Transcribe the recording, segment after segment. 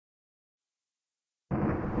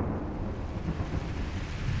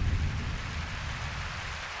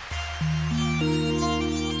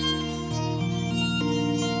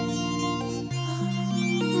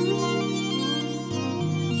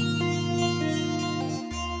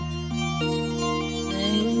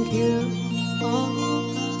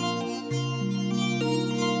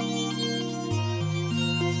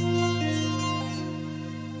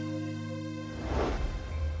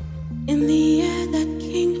In the year that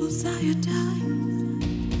King Uzziah died,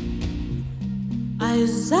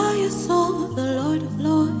 Isaiah saw the Lord of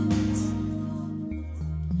Lords,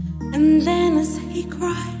 and then as he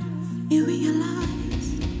cried, he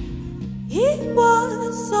realized he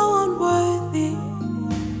was so unworthy.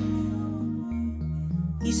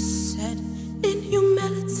 He said in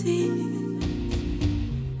humility,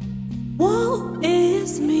 "Woe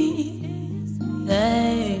is me,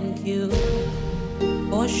 thank you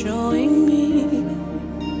for showing me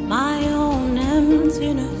my own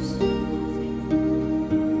emptiness.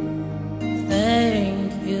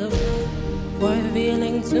 Thank you for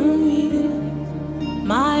revealing to me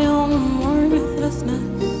my own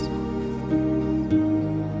worthlessness.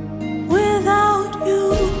 Without you,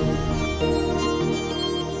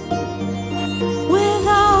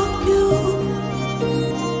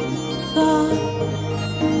 God,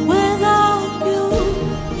 without you,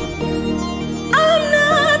 I'm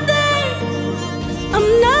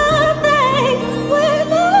nothing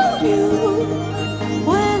without you,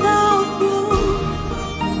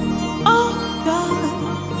 oh God,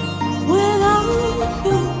 without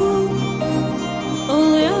you,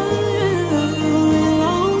 oh yeah,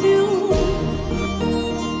 without you,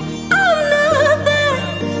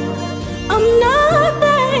 I'm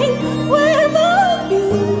nothing without you.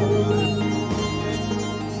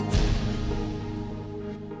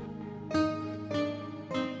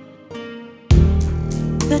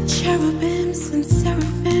 The cherubims and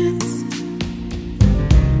seraphims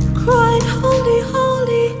cried, "Holy,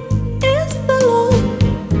 holy is the Lord."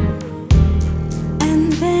 And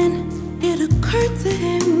then it occurred to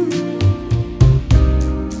him,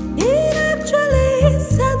 he actually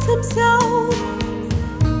sent himself.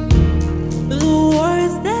 The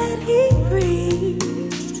words that he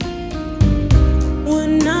preached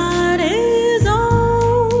were not his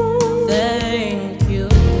own. Thank you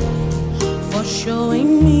for showing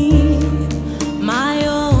me my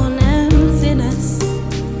own emptiness,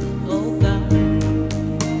 oh God.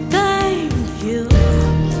 Thank you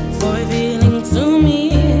for revealing to me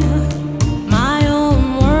my own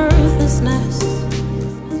worthlessness.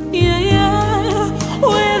 Yeah, yeah,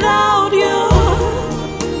 without you,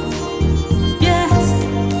 yes,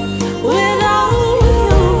 without you,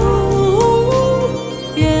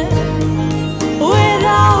 yeah,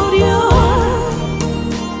 without you,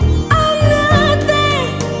 I'm nothing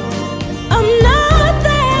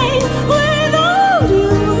without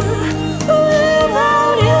you,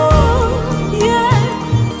 yeah,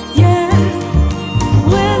 yeah,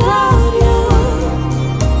 without you,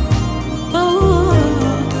 oh,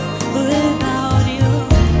 without you,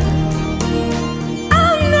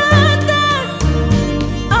 I'm nothing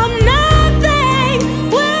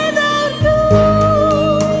without you,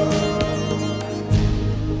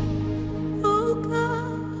 oh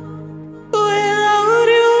God. Without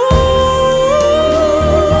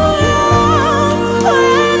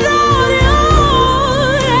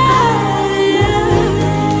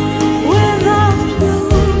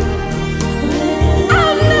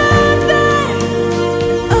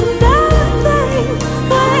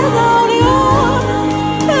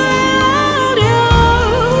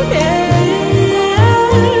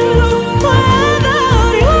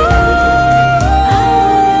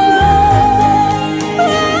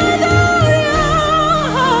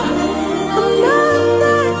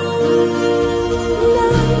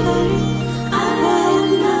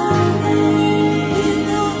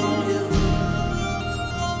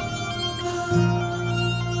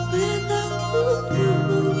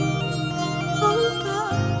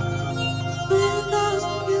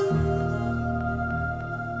you,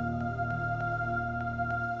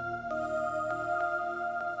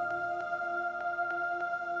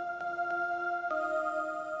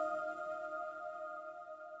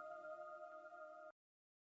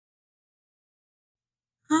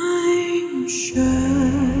 I'm sure,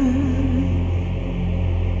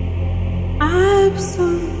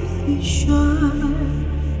 absolutely sure,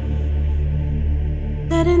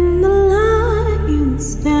 that in the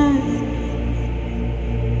lion's den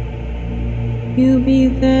you'll be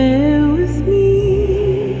there with me.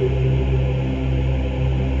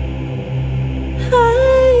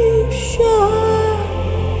 I'm sure,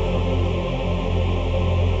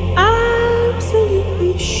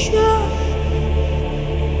 absolutely sure,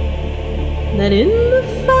 that in the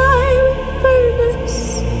fiery furnace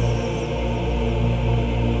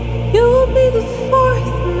you'll be the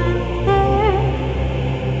fourth man there.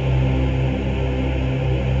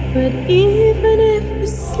 But even if you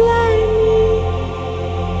slay me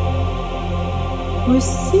or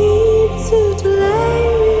seem to delay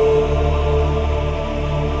me,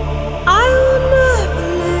 I will never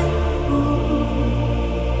let go.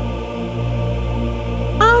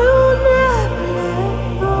 I will never let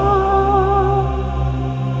go.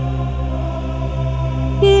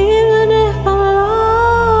 Even if I'm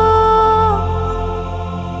lost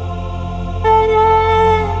at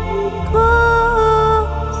any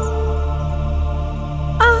cost,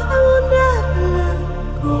 I will never let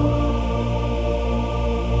go.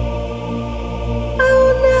 I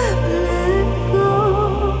will never let go.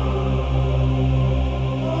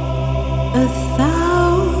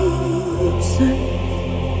 1,000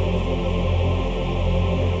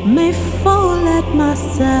 may fall at my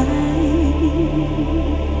side,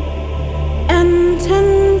 and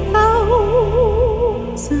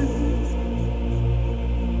 10,000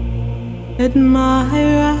 at my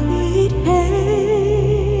right hand.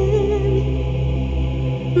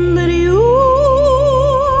 But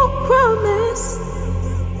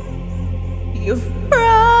you've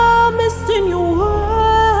promised in your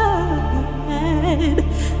word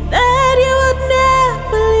that you would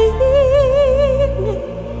never leave me.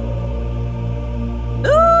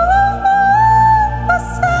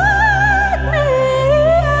 Forsake me.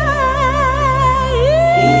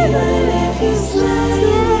 Even if you slay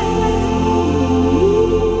me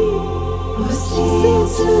or seem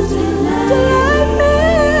to delay me,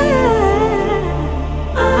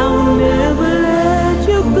 I will never let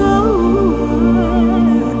you go.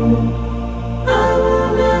 I will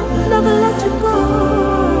never let you go.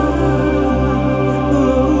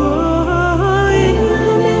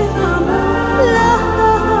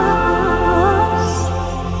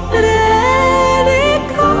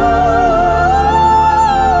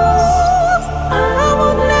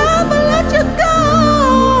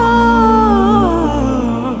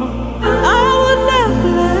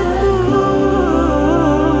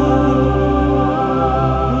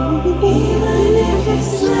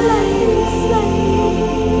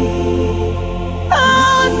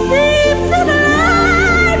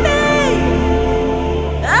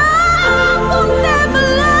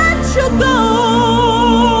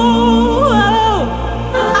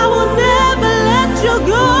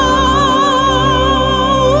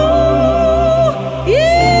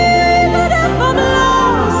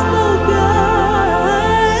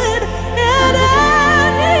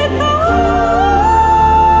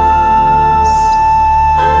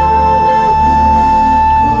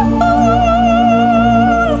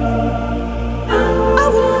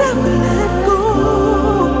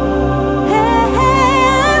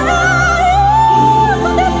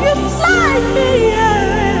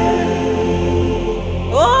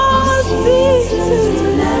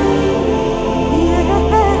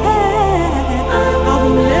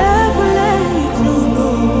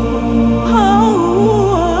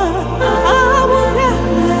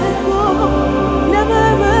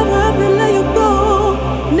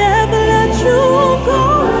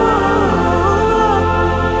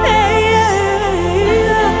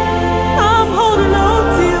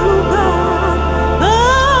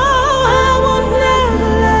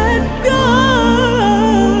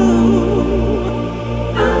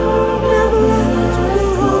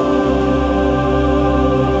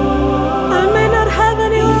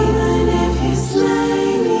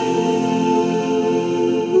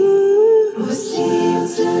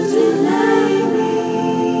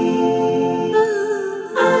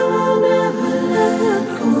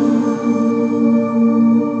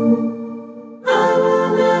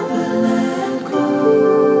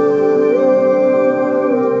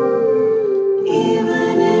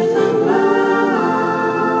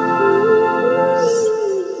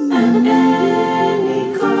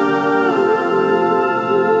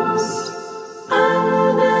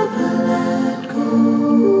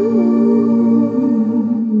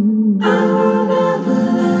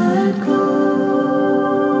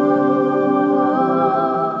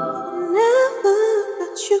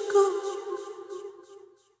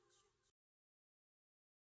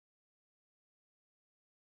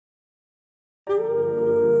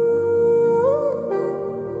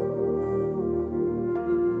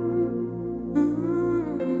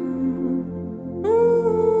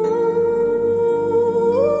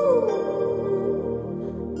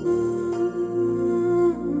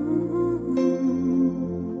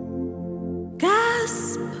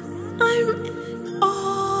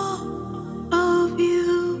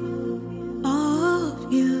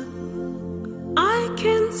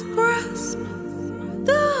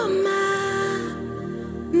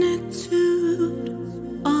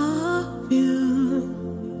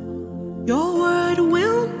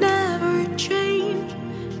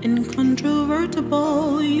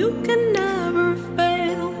 incontrovertible, you can never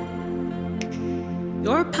fail.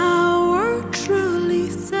 Your power truly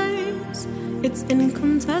saves. It's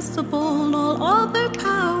incontestable, all other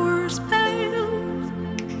powers fail.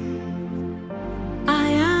 I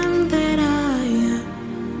am that I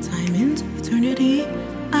am, time into eternity.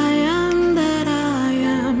 I am that I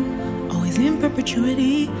am, always in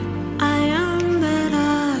perpetuity. I am that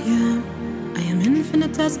I am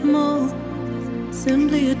infinitesimal,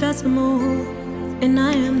 simply a decimal, and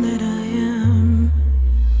I am that I am.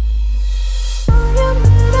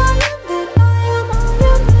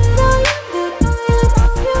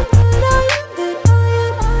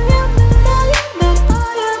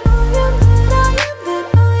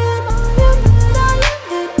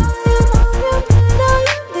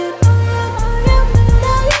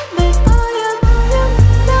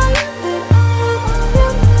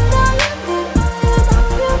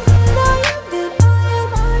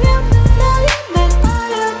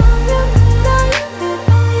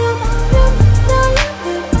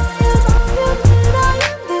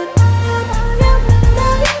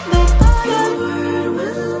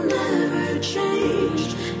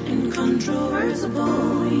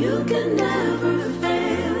 Incontrovertible, you can never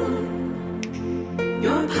fail.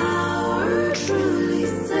 Your power truly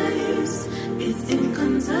saves. It's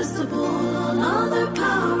incontestable, all other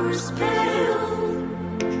powers pale.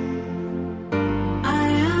 I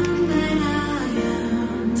am that I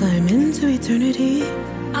am, time into eternity.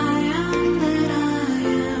 I am that I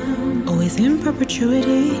am, always in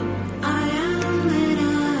perpetuity. I am that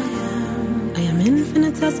I am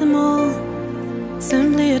infinitesimal,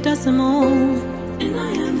 simply a decimal, and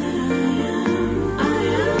I am that I am. I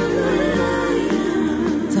am that I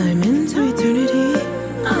am, time into eternity.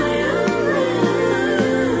 I am that I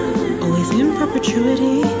am, always in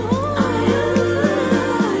perpetuity. I am that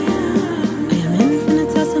I am. I am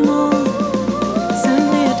infinitesimal,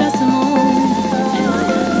 simply a decimal, and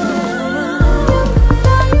I am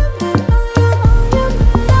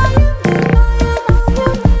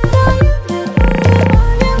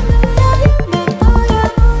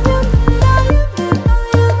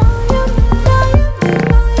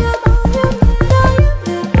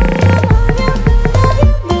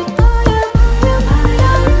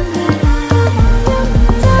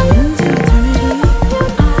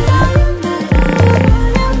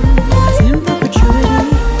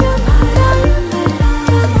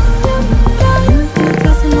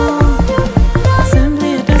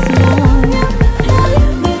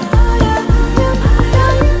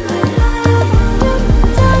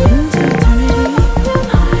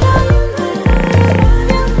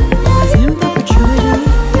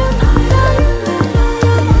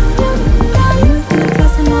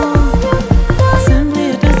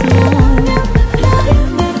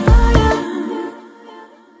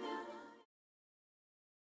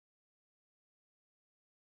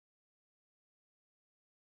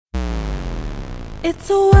It's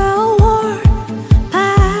a well-worn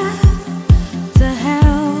path to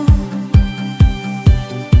hell,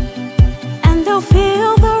 and they'll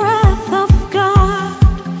feel the wrath of God.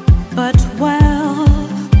 But well,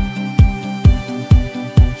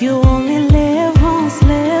 you only live once,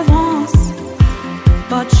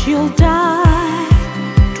 but you'll die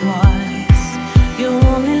twice. You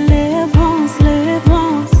only live once,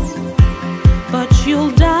 but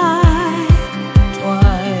you'll die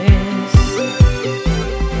twice.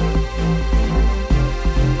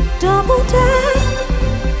 Double death,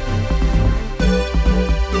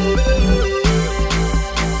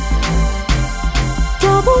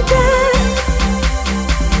 double death.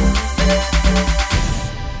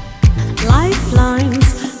 Lifelines,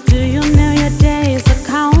 do you know your days are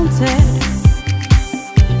counted?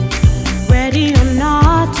 Ready or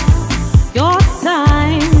not, your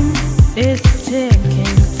time is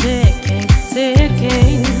ticking, ticking,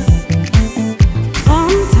 ticking.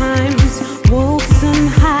 Sometimes we'll soon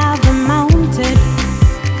have amounted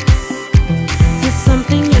to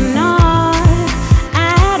something you're not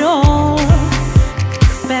at all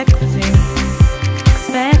expecting.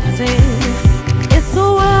 It's a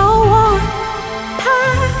well-worn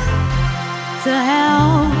path to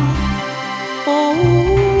hell. Oh,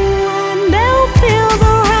 and they'll feel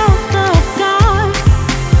the wrath of God.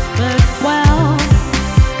 But well,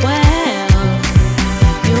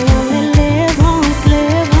 you only live once,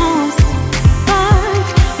 but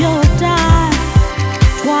you'll die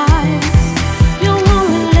twice. You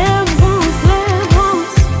only live once,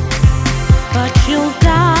 but you'll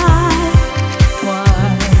die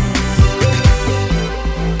twice.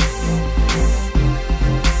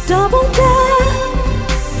 Double death.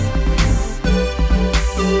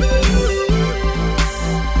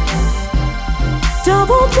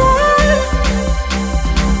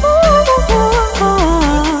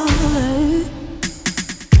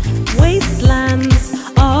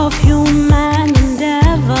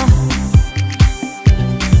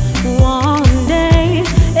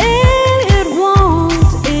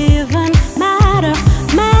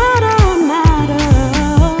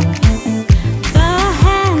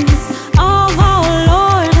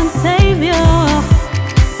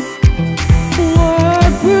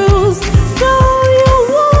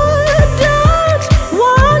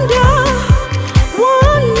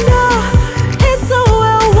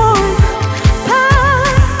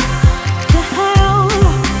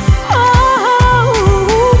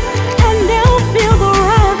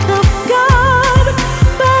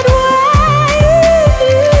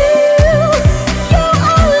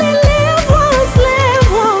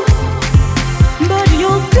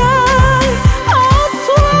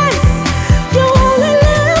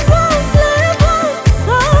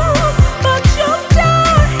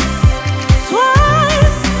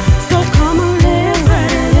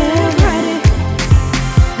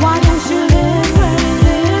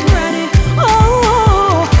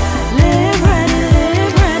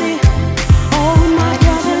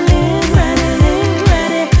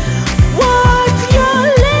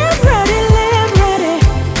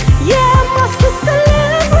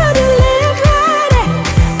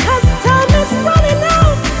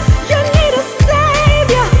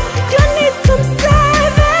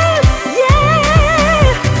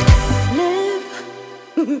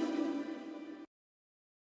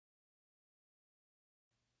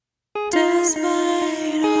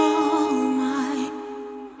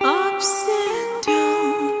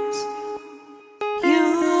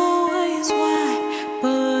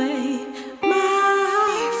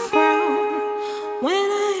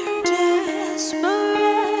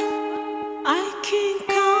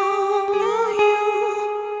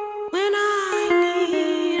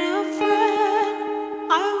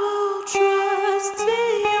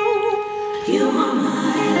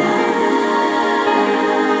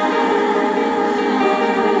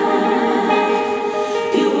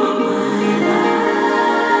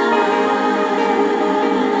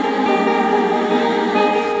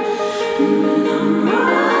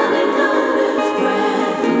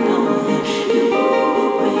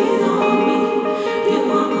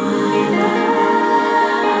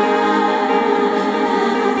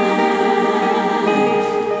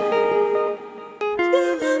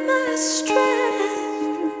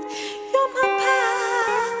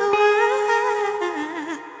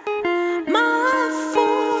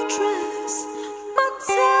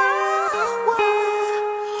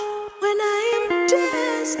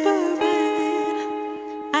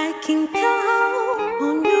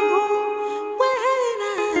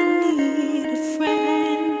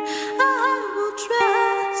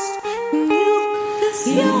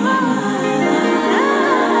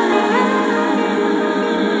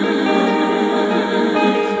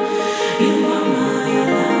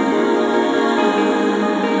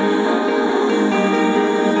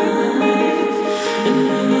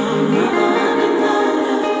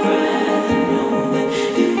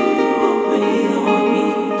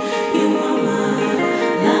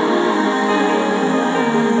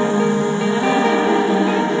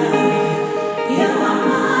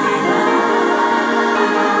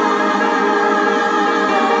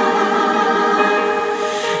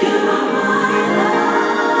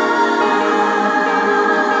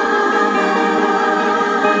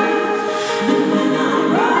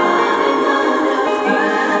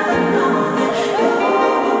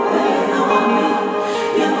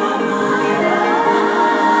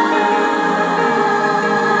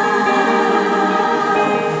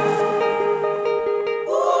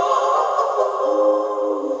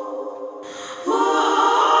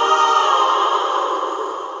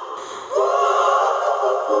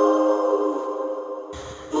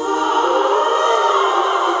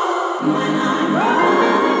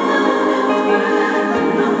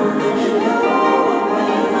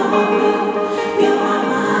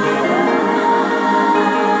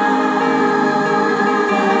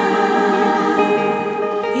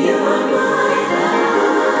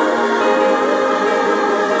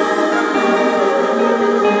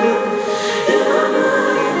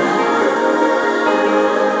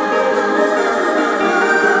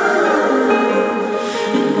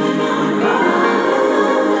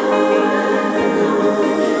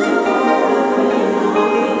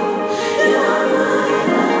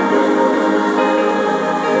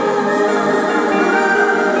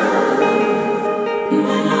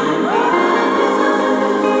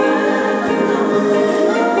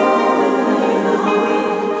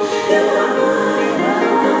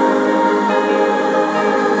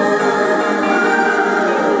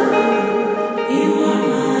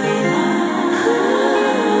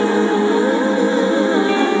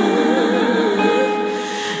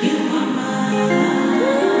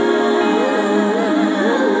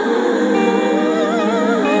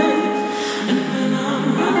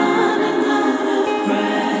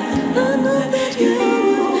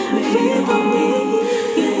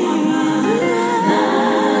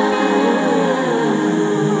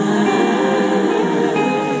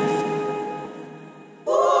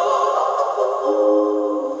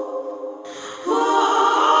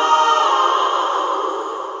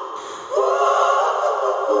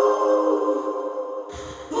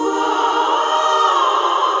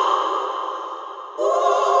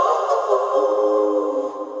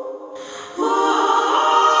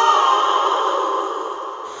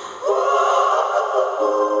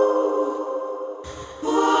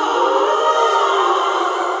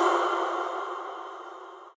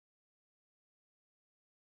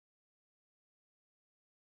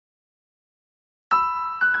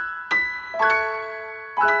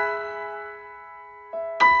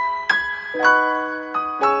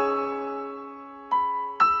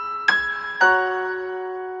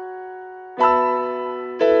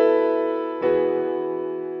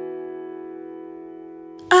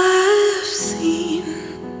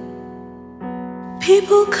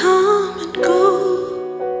 People come and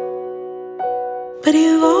go, but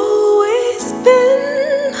you've always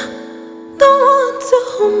been the one to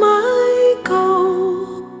whom I go.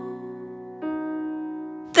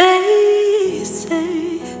 They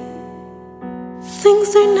say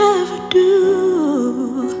things they never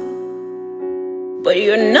do, but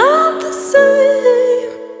you're not the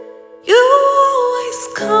same. You always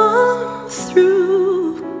come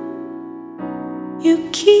through. You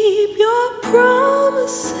keep your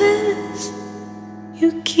promises.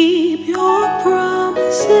 You keep your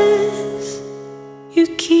promises. You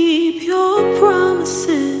keep your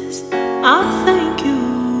promises. I thank you.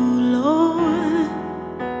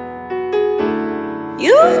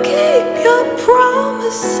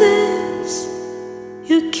 promises.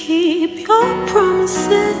 You keep your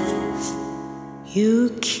promises.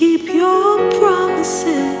 You keep your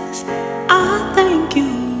promises. I thank you,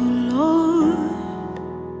 Lord.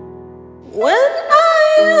 When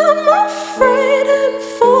I am afraid and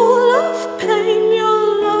full of pain,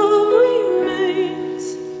 your love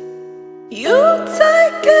remains. You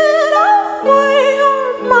take it away,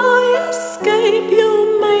 or my escape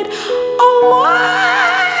you made a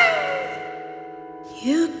way.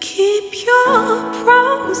 You keep your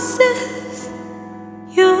promises.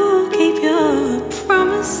 You keep your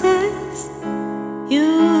promises.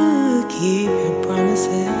 You keep your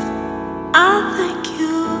promises. I thank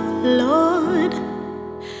you, Lord.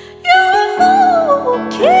 You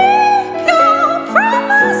keep your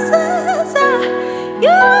promises.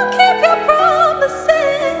 You keep your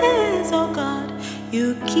promises. Oh God,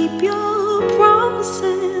 you keep your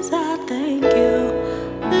promises. I thank you,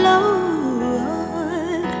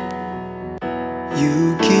 Lord.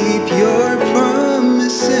 You keep your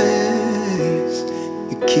promises.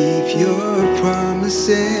 You keep your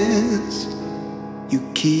promises. You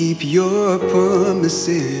keep your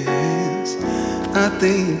promises. I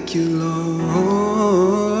thank you, Lord.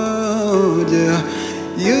 Yeah.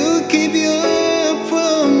 You keep your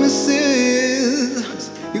promises.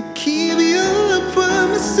 You keep your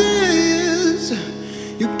promises.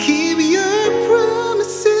 You keep your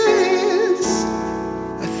promises.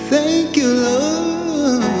 I thank you,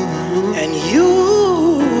 Lord. And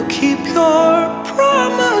you keep your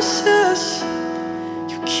promises.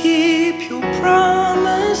 You keep your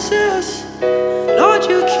promises. Lord,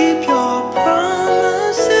 you keep your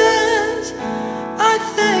promises. I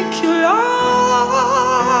thank you,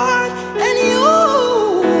 Lord. And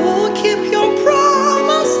you keep your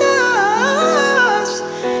promises.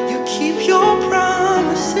 You keep your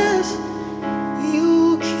promises.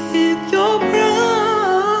 You keep your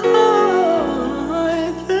promises.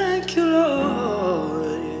 I thank you,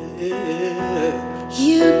 Lord. Yeah.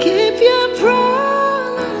 You keep your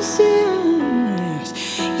promises.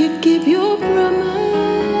 You keep your promises.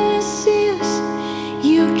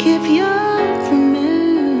 You keep your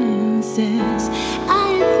promises.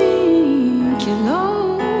 I thank you,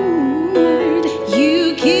 Lord.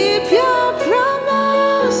 You keep your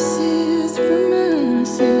promises,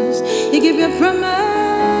 promises. You keep your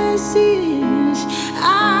promises.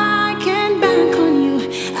 I can bank on you.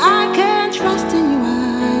 I can trust in you.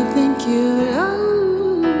 I thank you,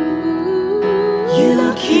 Lord.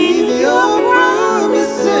 You keep your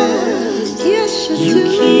promises. Yes, you You do.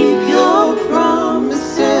 keep your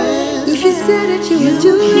promises. If you said that you would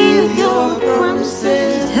do it, keep your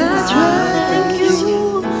promises. that's right. Thank you,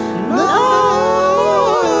 Lord.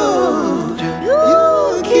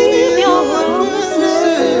 You keep your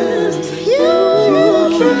promises.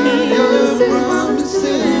 You keep your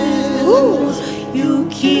promises. You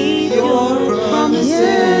keep your promises.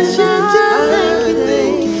 Yes, you do. I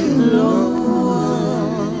thank you,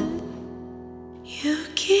 Lord. You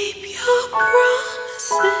keep your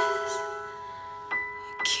promises.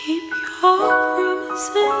 You keep your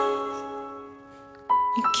promises.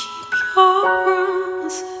 You keep your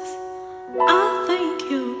promises. I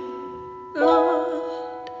thank you,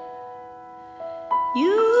 Lord.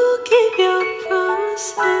 You keep your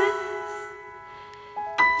promises.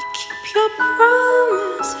 You keep your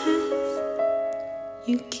promises.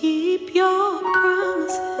 You keep your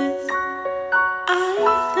promises.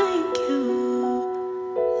 I thank you,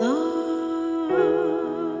 Lord.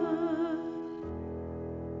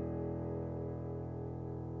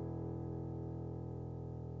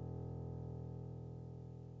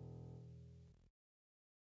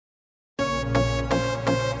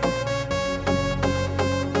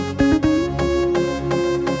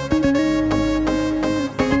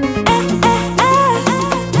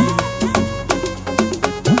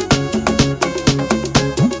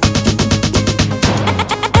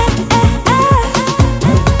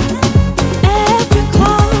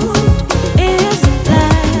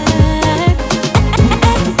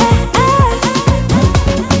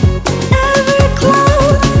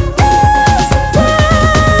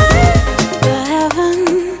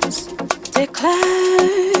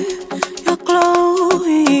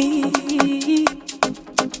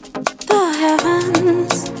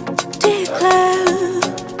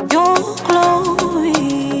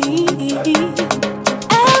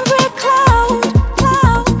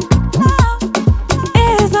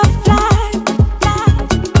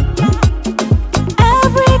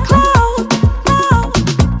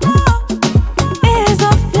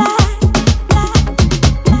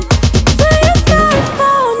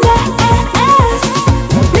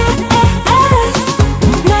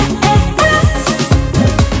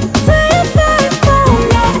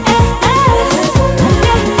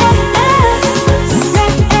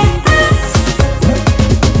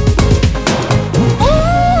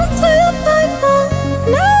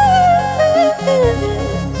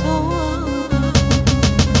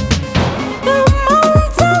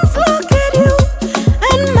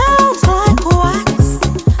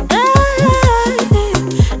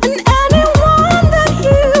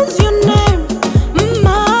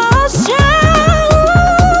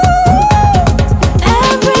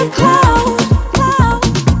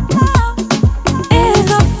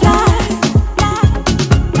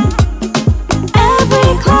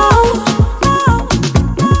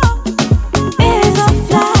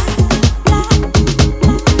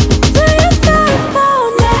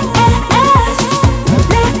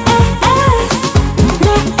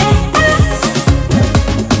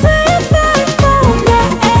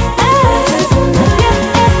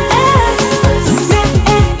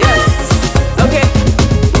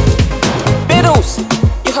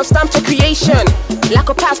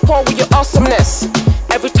 a passport with your awesomeness.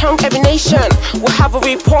 Every tongue, every nation will have a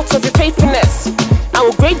report of your faithfulness. I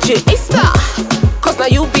will grade you a star, cause now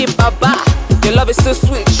you be Baba. Your love is so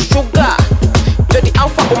sweet, sugar. You're the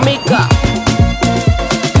Alpha Omega.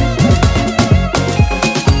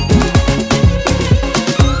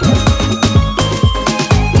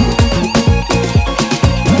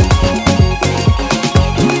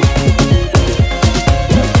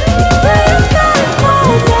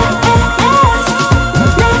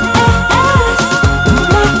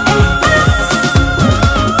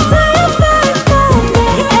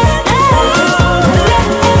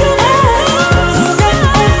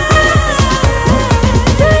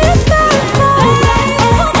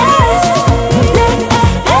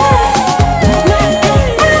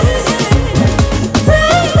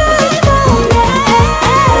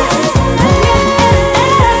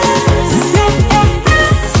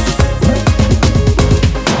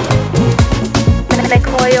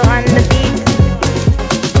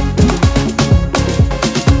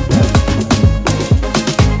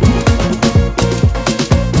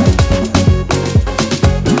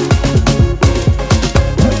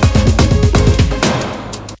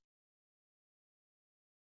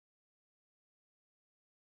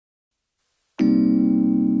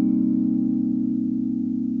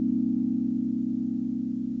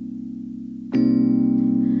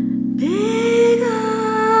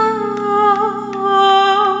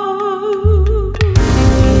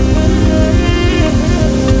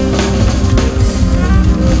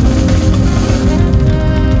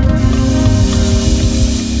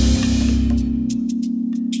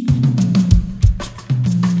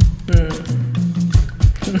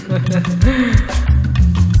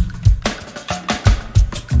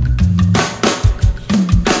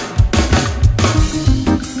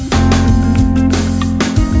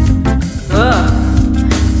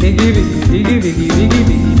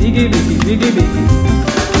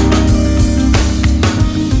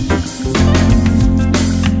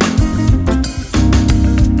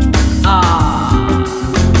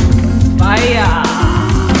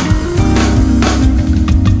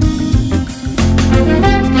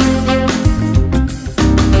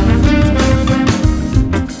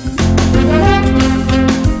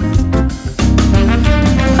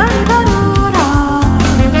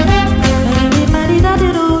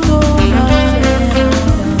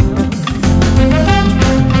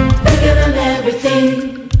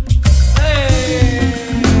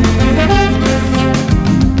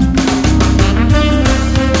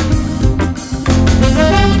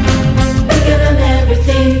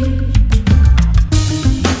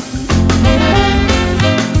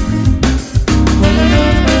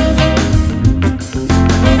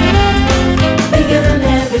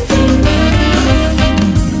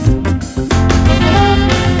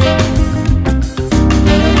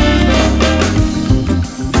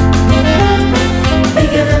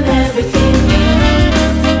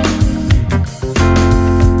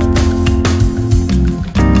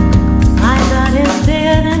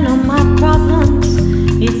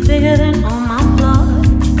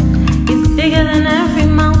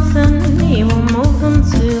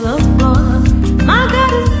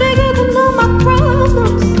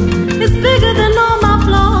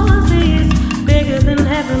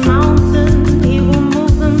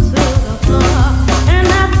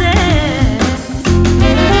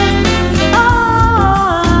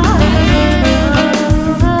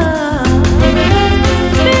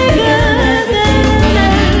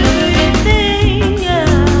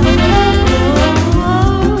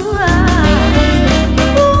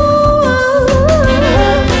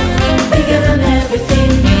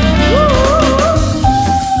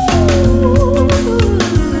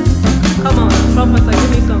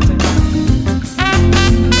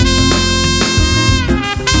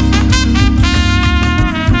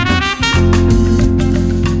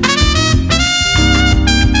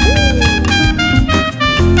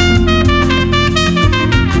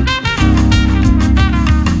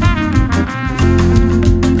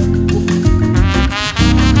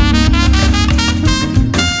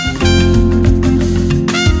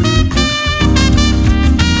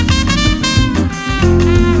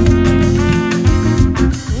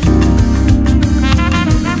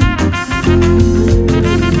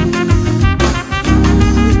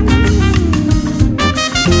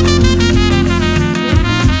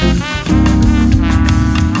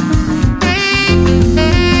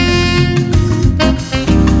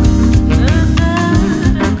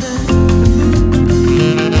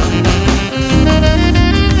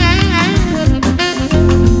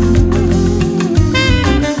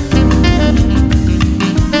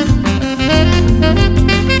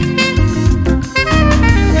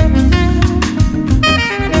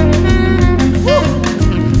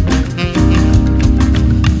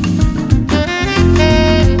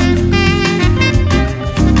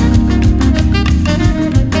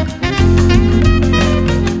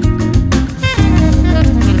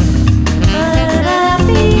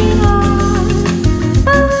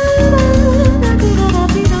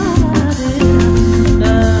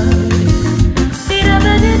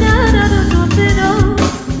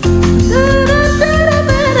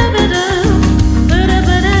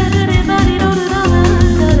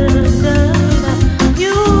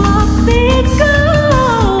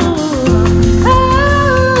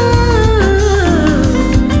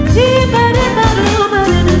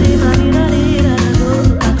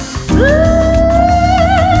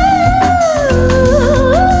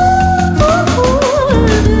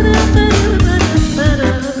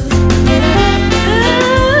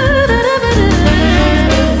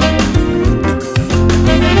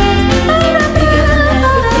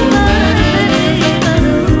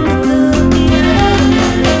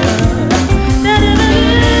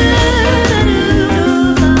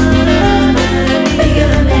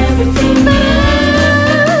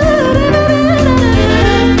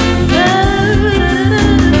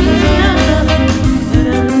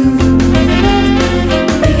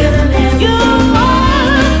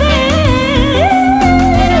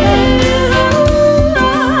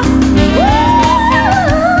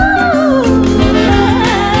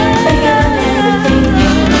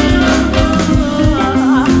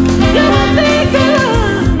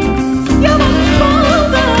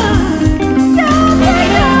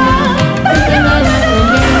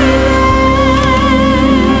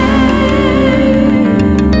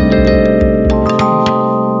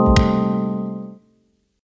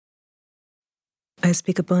 I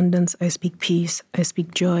speak abundance, I speak peace, I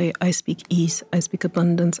speak joy, I speak ease, I speak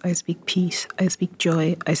abundance, I speak peace, I speak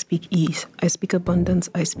joy, I speak ease, I speak abundance,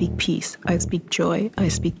 I speak peace, I speak joy, I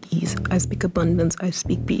speak ease, I speak abundance, I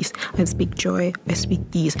speak peace, I speak joy, I speak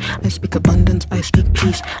ease, I speak abundance, I speak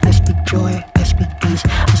peace, I speak joy, I speak ease,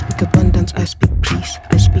 I speak abundance, I speak peace,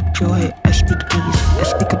 I speak joy, I speak ease, I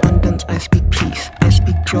speak abundance, I speak peace, I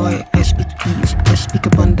speak joy, I speak ease, I speak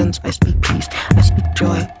abundance, I speak peace, I speak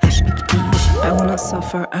joy, I speak ease. I will not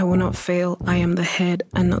suffer, I will not fail, I am the head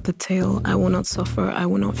and not the tail. I will not suffer, I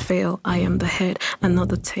will not fail, I am the head and not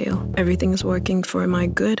the tail. Everything is working for my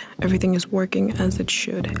good, everything is working as it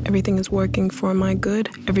should. Everything is working for my good,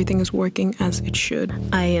 everything is working as it should.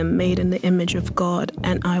 I am made in the image of God,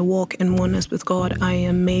 and I walk in oneness with God. I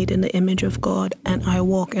am made in the image of God, and I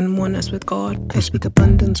walk in oneness with God. I speak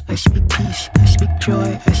abundance, I speak peace, I speak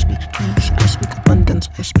joy, I speak ease, I speak abundance,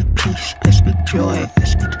 I speak peace, I speak joy, I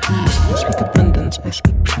speak ease, I speak abundance, I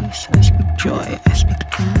speak peace, I speak joy, I speak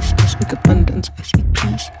ease, I speak abundance, I speak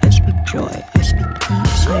peace, I speak joy, I speak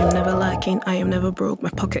ease. I am never lacking, I am never broke, my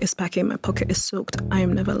pocket is packing, my pocket is soaked. I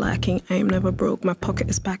am never lacking, I am never broke, my pocket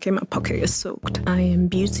is packing, my pocket is soaked. I am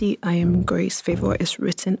beauty, I am grace, favor is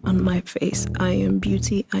written on my face. I am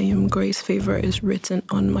beauty, I am grace, favor is written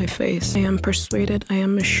on my face. I am persuaded, I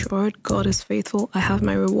am assured, God is faithful, I have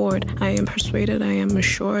my reward. I am persuaded, I am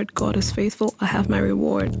assured, God is faithful, I have my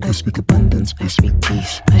reward. I speak abundance, I speak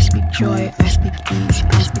peace, I speak joy, I speak ease,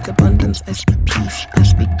 I speak abundance, I speak peace, I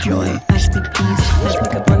speak joy, I speak ease, I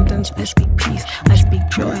speak abundance, I speak peace, I speak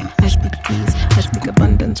joy, I speak ease, I speak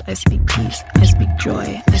abundance, I speak peace, I speak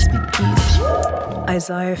joy, I speak peace.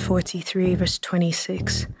 Isaiah 43 verse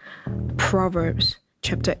 26, Proverbs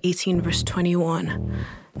chapter 18 verse 21.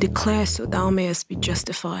 Declare so thou mayest be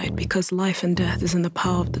justified, because life and death is in the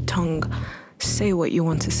power of the tongue. Say what you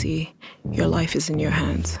want to see. Your life is in your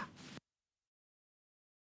hands.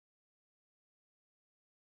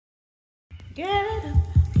 Get up.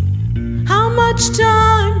 How much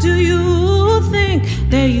time do you think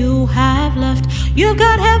that you have left? You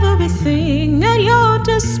got everything at your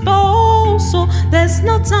disposal. There's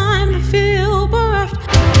no time to feel bereft.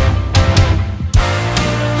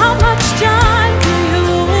 How much time do you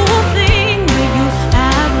think that you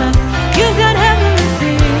have left? You got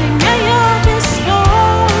everything at your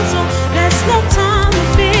disposal. There's no time to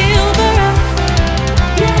feel bereft.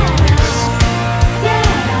 Get out, get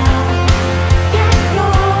out, get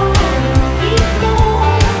going, keep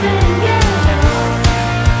moving. Get out,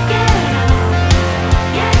 get out,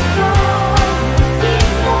 get going, keep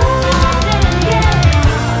moving. Get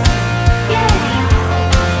out, get out,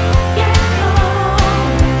 get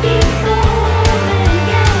going, keep moving.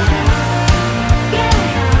 Get out, get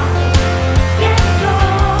out, get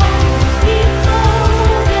going, keep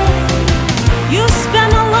moving. You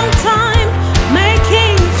spend a long time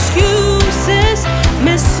making excuses,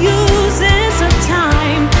 misuses of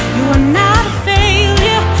time. You are not a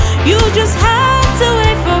failure, you just have to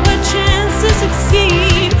wait for a chance to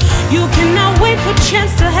succeed. You cannot wait for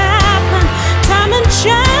chance to happen. Time and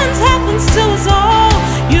chance happens to us all.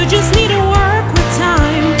 You just need to work with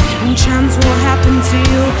time, and chance will happen to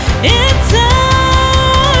you in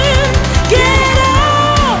time. Get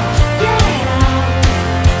out, get out,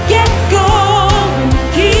 get going,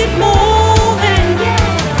 keep moving.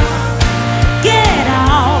 Get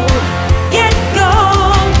out, get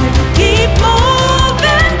going, keep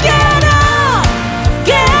moving. Get out,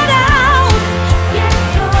 get out, get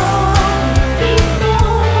going, keep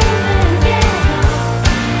moving.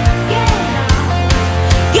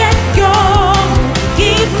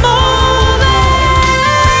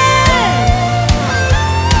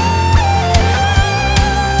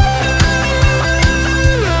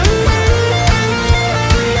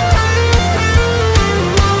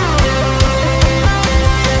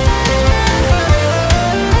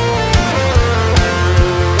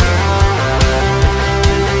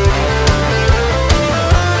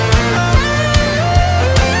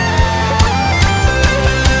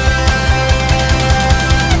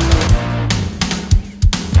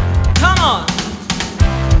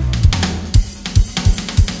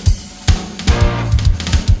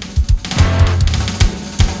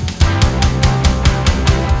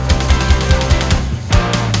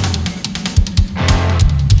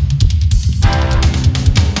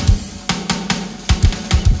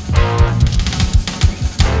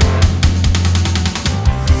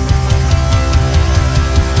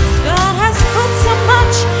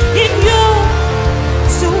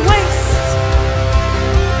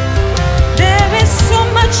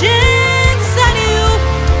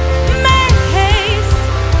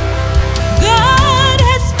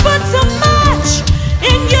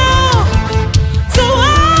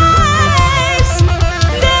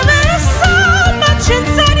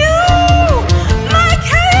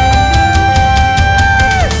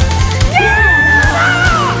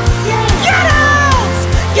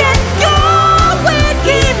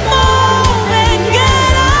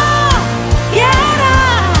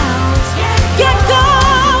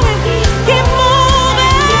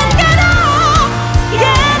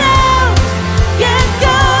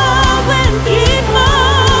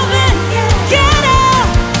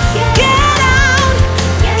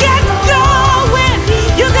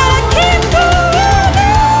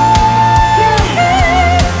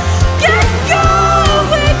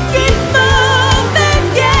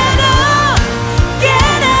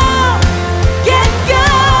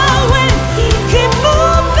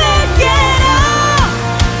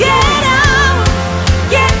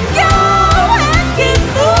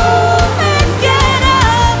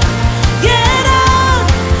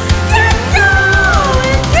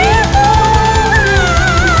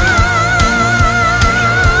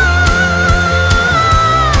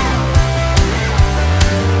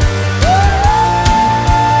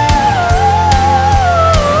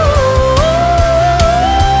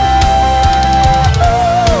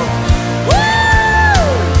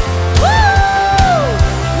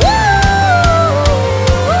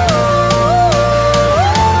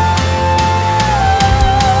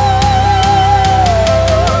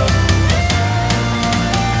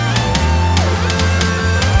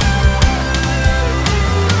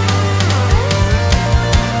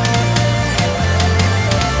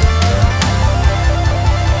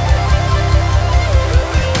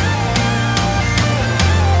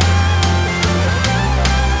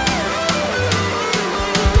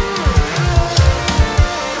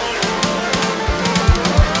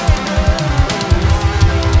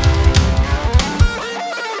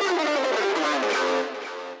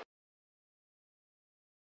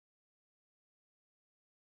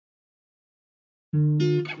 What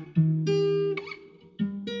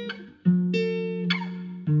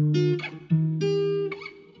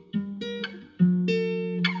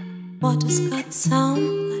does God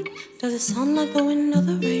sound like? Does it sound like the wind or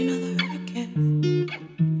the rain or the hurricane?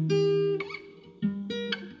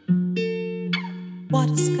 What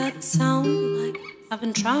does God sound like? I've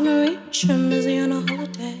been trying to reach him. Is he on a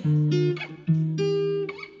holiday?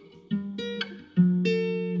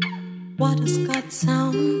 What does God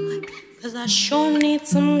sound like? 'Cause I sure need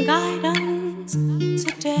some guidance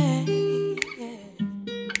today.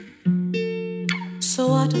 So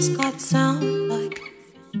what does God sound like?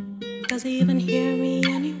 Does he even hear me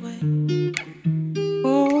anyway?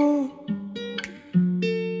 Oh,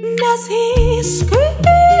 does he scream?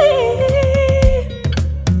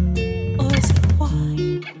 Or is he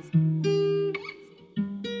quiet?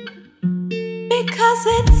 Because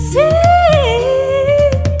it seems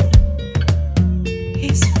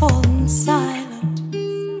he's fallen silent,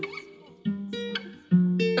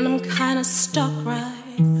 and I'm kinda stuck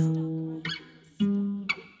right now.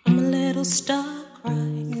 I'm a little stuck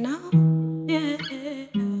right now, yeah.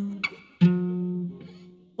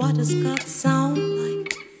 What does God sound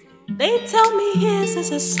like? They tell me his is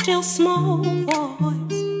a still small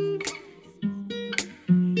voice,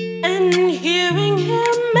 and hearing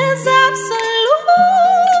him is absolutely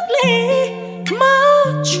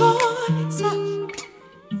my choice.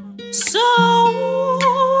 So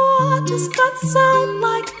what does God sound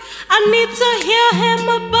like? I need to hear him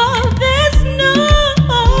above this noise.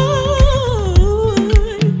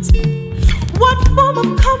 What form of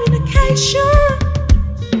communication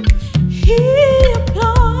he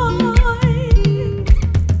applies?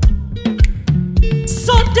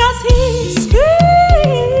 So does he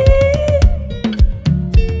scream?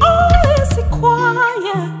 Or is he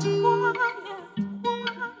quiet?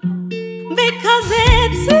 Because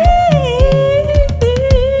it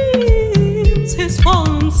seems he's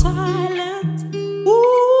fallen silent.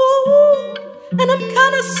 Ooh, and I'm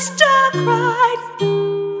kinda stuck right now.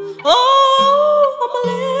 Oh, I'm a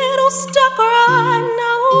little stuck right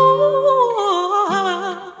now.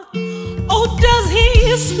 Oh, does he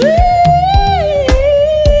scream?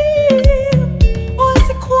 Or is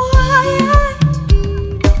he quiet?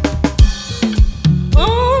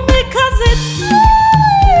 Oh, because it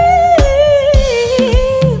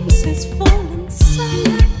seems he's fallen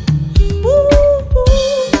silent. Ooh,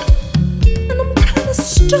 and I'm kinda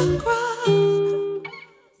stuck right now.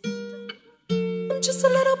 I'm just a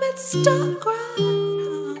little bit stuck right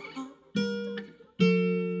now.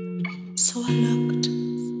 So I looked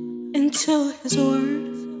into his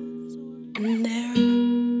word, and there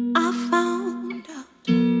I found out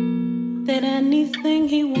that anything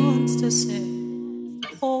he wants to say,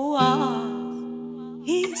 oh,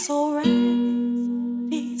 he's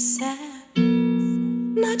already said.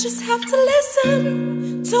 And I just have to listen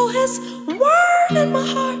to his word in my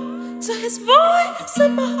heart, to his voice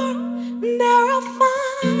in my heart, and there I'll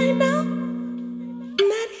find out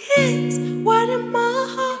that his word in my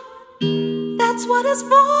heart, that's what his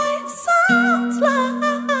voice sounds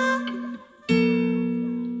like.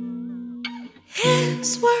 His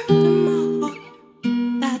word in my heart,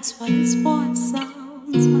 that's what his voice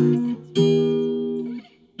sounds like.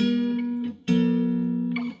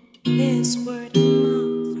 His word in my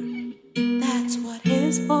heart, that's what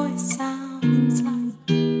his voice sounds like.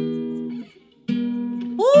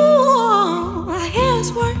 Ooh, his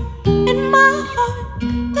word in my heart,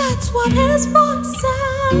 that's what his voice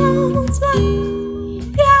sounds like.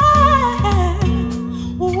 Yeah.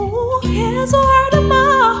 Ooh, his word in my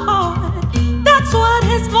heart, that's what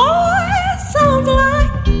his voice sounds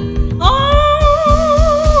like. Oh,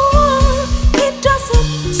 he doesn't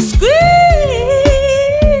scream,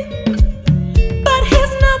 but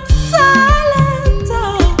he's not silent.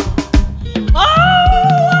 Oh,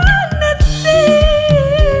 and it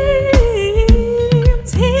seems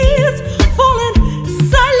he's fallen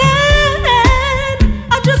silent.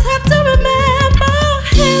 I just have to remember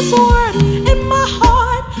his word in my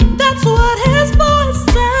heart, that's what his voice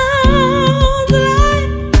sounds like.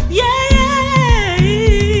 Yeah,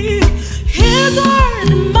 his word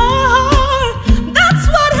in my heart, that's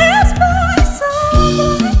what his voice sounds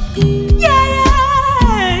like. Yeah,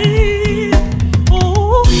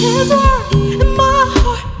 oh, his word in my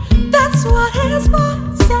heart, that's what his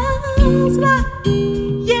voice sounds like.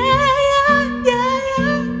 Yeah,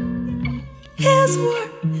 his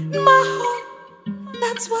word in my heart,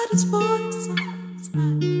 that's what his voice sounds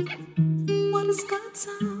like. What does God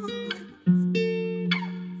sound like?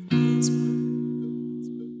 His word.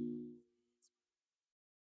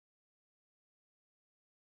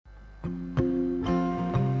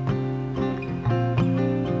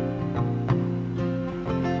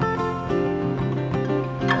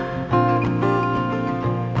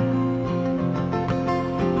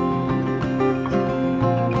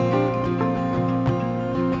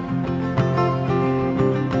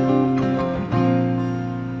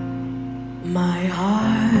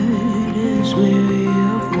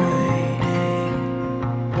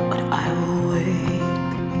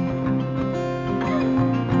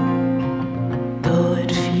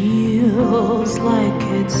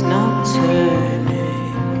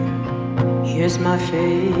 my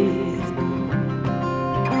faith.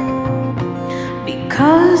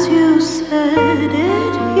 Because you said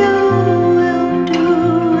it, you will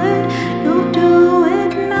do it. You'll do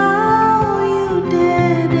it now. You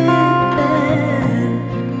did it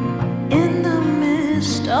then. In the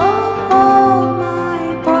midst of all my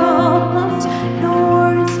problems, your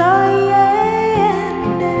words are yea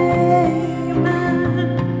and amen.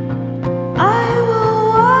 I will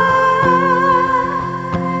wait.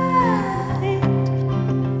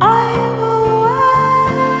 I will wait.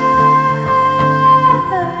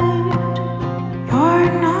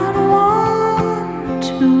 You're not one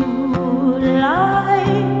to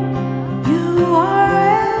lie. You are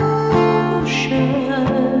El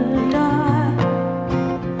Shaddai.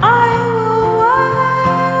 I will wait.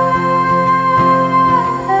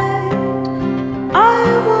 I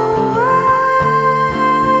will wait.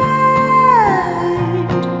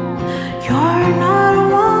 You're not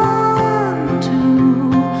one to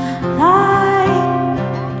lie.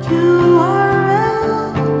 You are El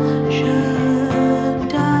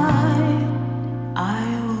Shaddai. I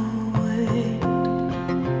will wait.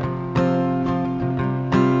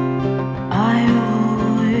 I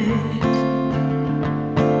will wait.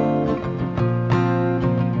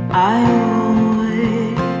 I will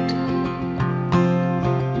wait.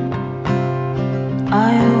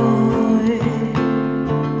 I will wait.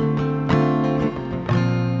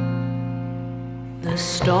 The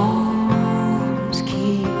storms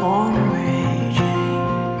keep on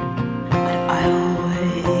raging, but I will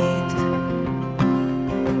wait.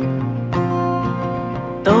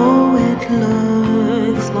 Though it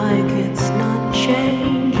looks like it's not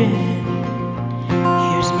changing,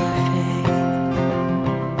 here's my faith.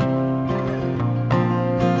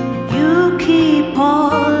 You keep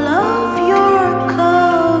all of your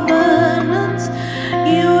covenants.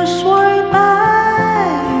 You swore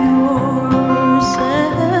by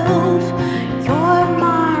yourself. You're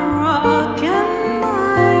my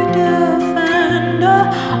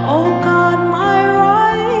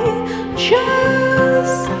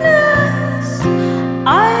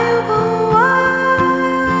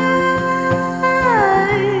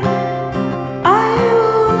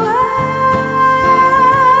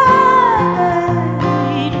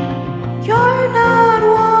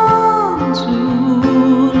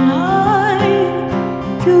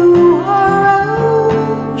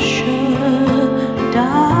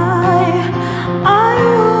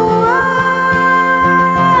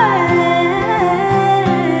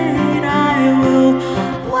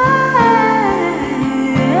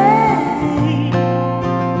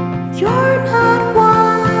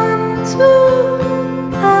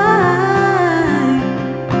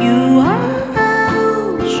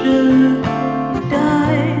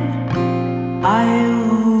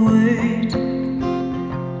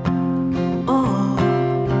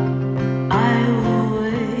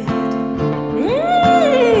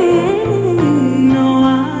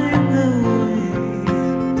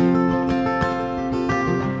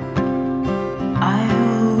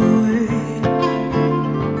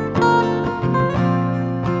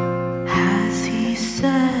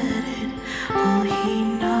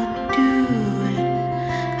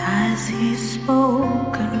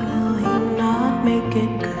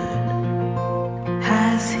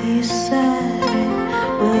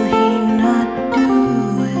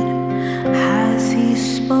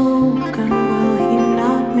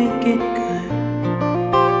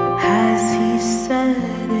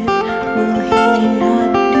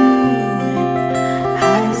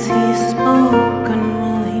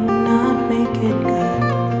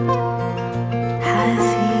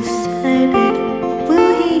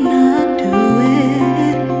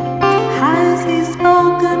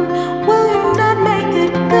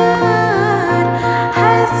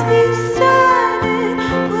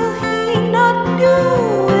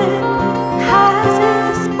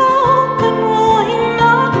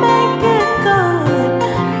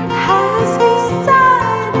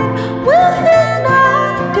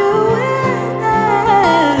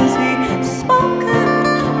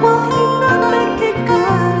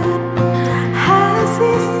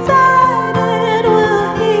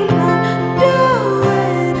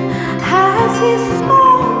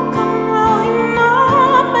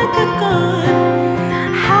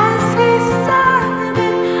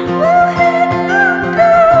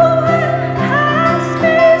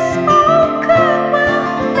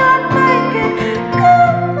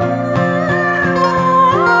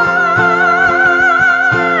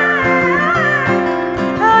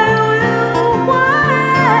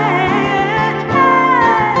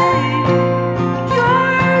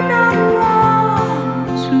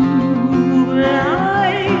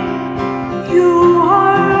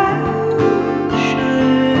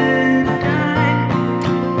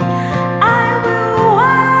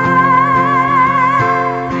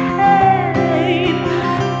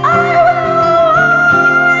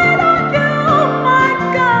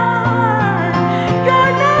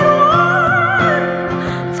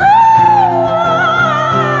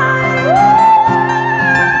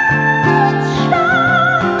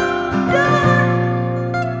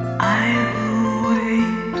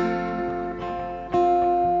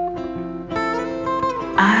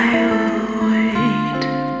I will wait.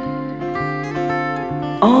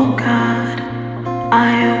 Oh God,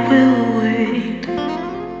 I will wait.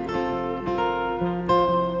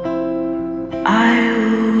 I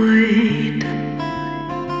will wait.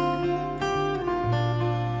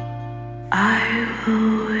 I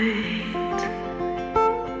will wait.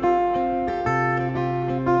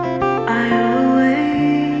 I will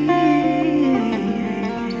wait.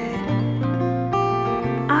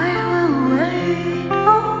 I will wait. Oh,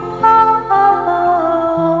 oh, oh,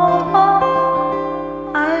 oh.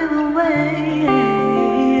 I will wait.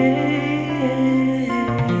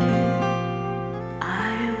 I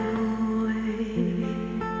will wait.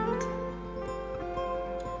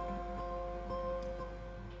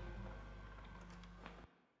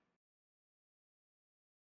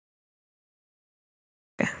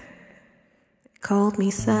 Called me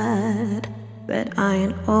sad, that I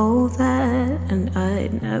ain't all that, and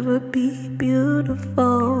I'd never be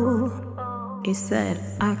beautiful. He said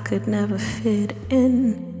I could never fit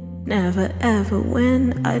in, never ever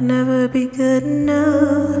win, I'd never be good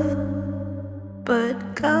enough.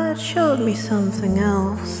 But God showed me something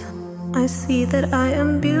else. I see that I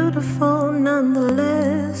am beautiful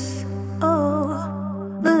nonetheless.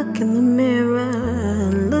 Oh, look in the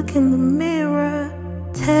mirror, look in the mirror.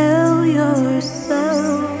 Tell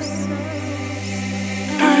yourself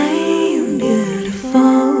I am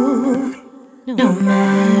beautiful, no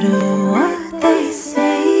matter what they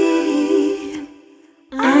say.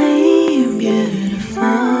 I am beautiful,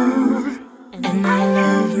 and I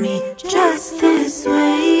love me just this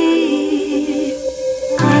way.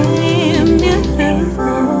 I am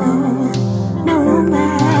beautiful, no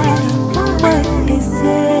matter what they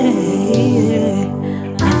say.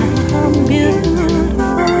 I'm beautiful.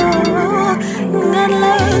 God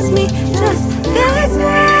loves me just this way.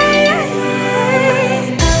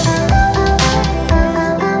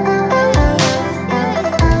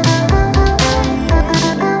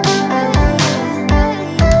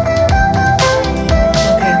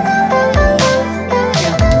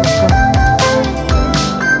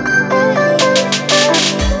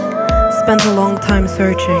 Spent a long time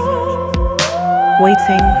searching,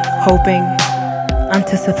 waiting, hoping,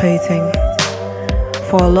 anticipating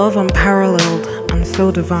for a love unparalleled and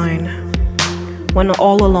so divine, when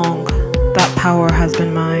all along that power has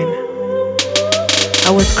been mine.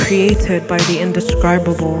 I was created by the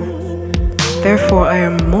indescribable, therefore I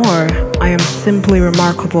am more, I am simply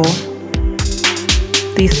remarkable.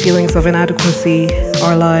 These feelings of inadequacy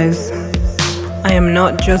are lies. I am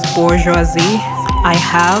not just bourgeoisie, I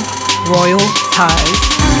have royal ties.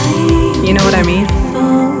 You know what I mean?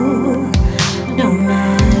 No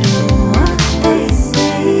matter what they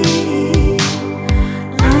say,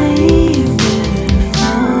 I am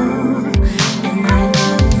beautiful, and I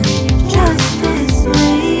love me just this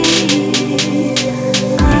way.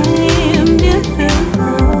 I am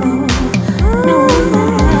beautiful, no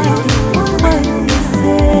matter what they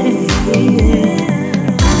say.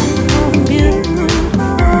 I'm beautiful,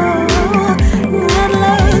 God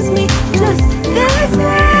loves me just this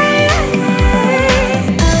way.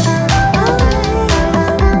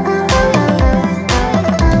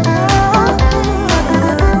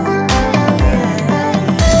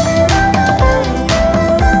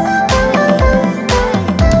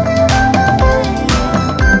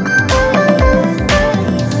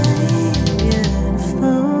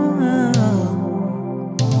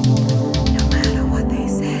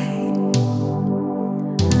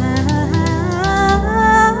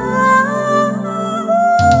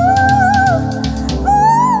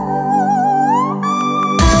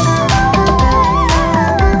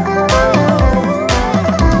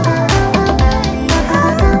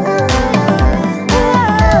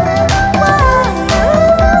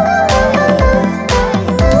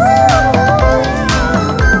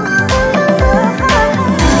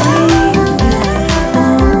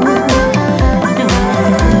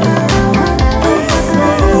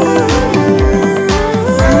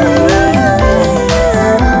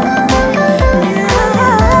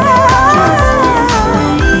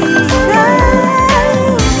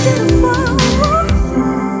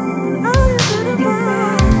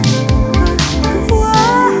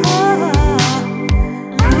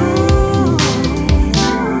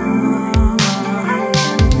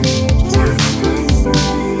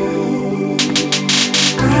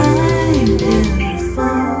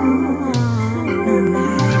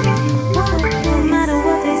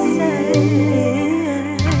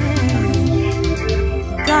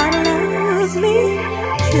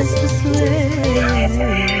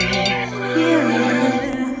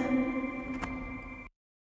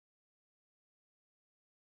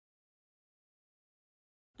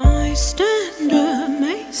 I stand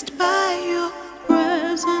amazed by your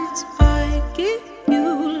presence. I give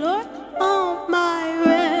you, Lord, all my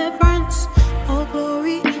reverence. All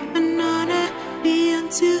glory and honor be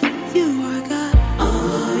unto you, our God. All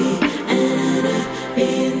glory and honor be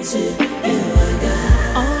unto you, our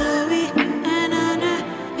God. All glory and honor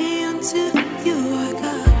be unto you, our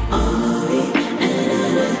God. All glory and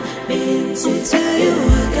honor be unto you,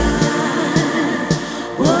 our God.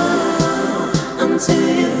 Whoa, unto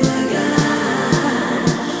you, our God.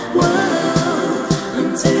 Whoa,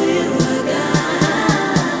 unto you, our God.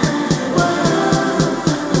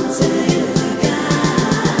 Whoa, unto you, our God.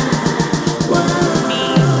 Whoa. Me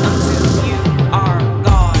unto you, our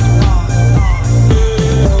God.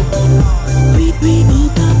 We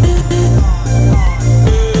both up it.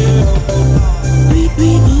 We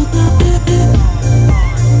both up it.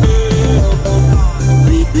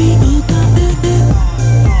 We both up it.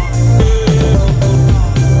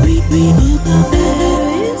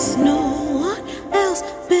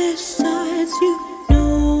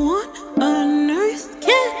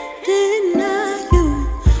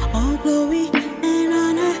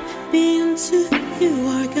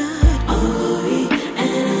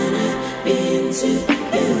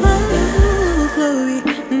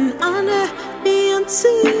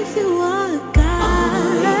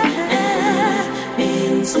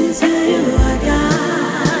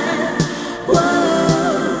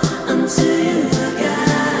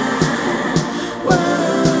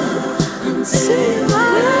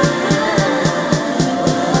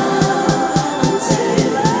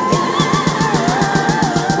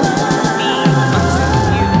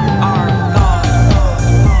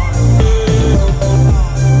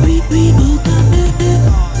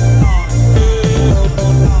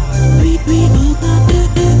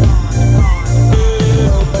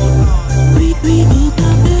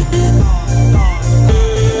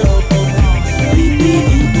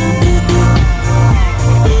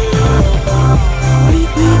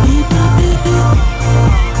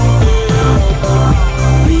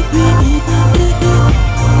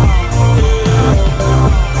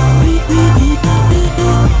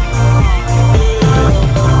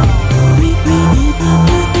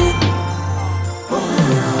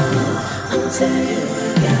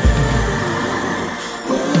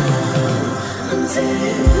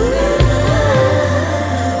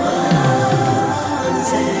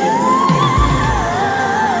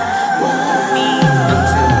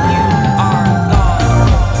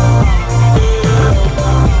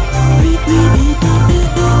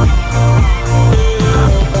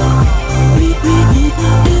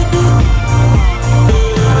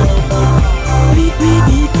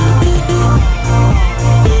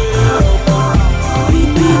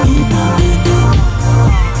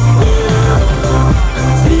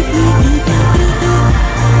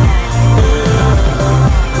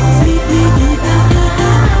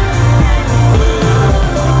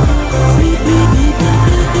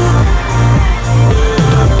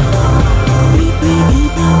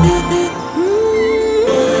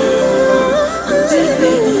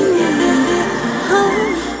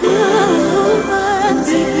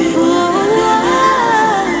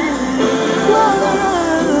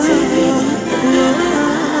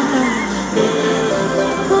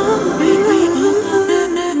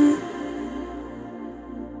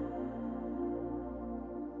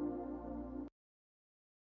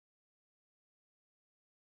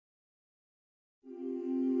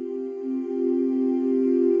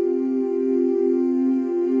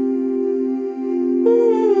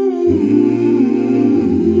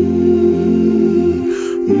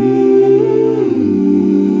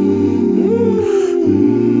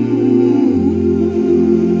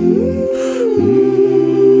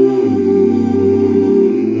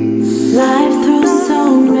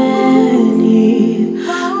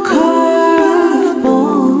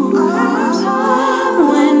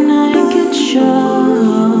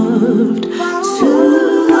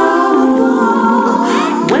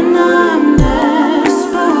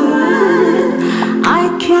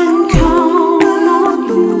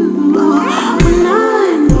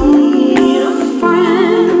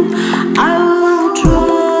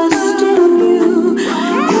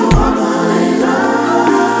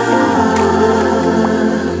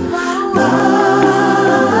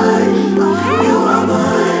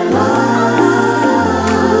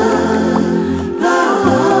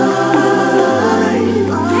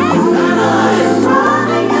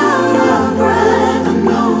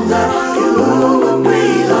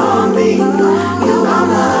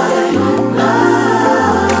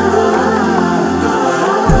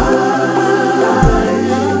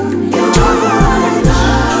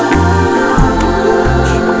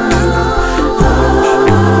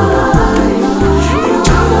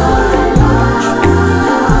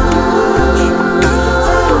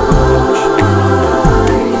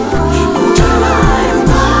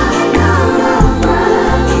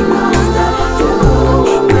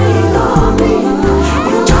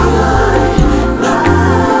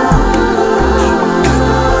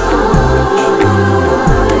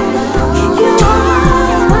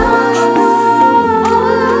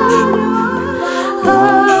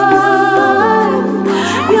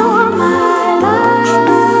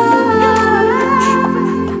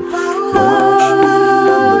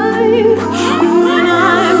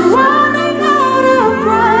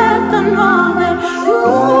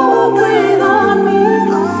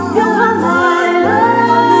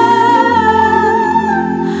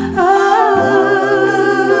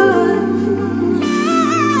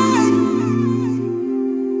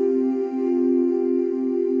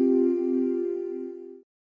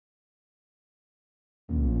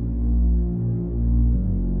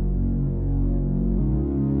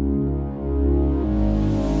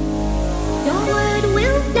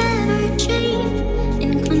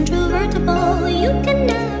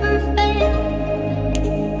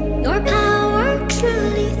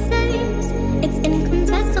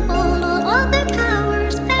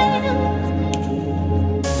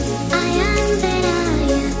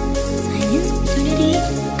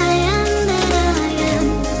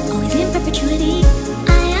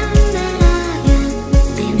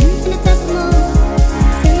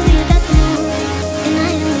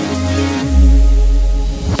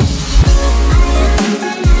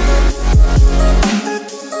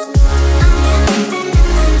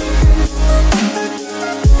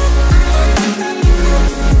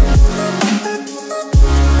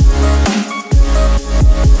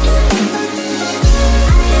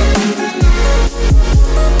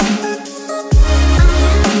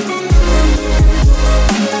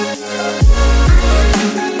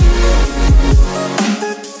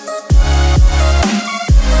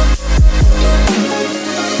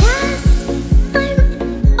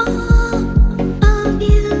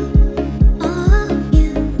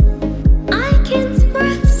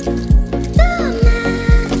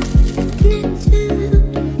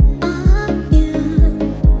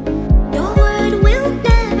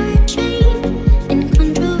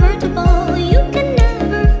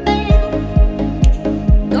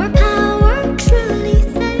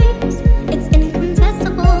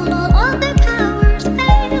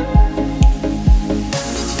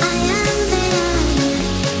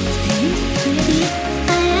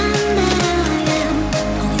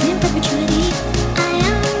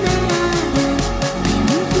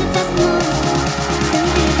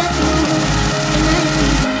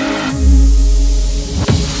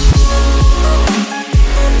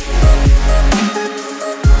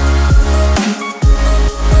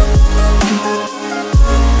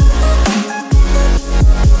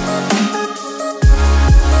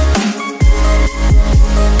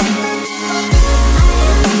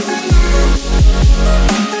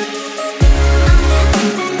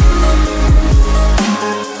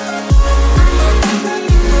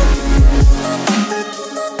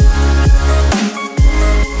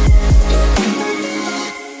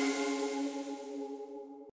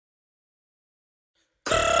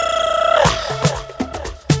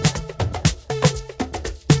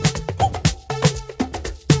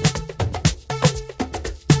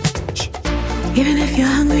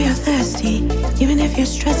 prosperity. Even if you're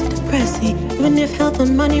stressed and depressed, even if health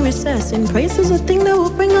and money recessing, praise is a thing that will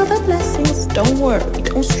bring all the blessings. Don't worry,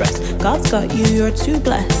 don't stress, God's got you, you're too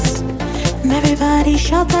blessed. And everybody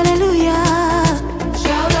shout hallelujah.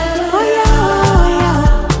 Shout hallelujah. Oh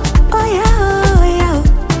yeah, oh yeah, oh yeah.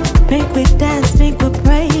 Make we dance, make we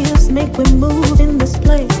praise, make we move in this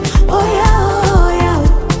place. Oh yeah, oh yeah,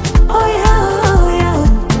 oh yeah, oh yeah.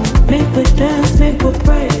 Make we dance, make we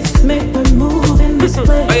praise, make we move in this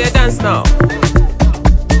place. Oh yeah, dance now.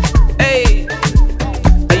 Hey,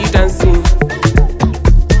 are you dancing?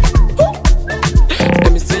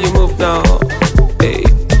 Let me see you move now. Hey.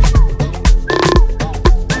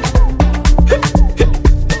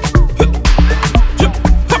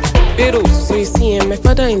 So you see, my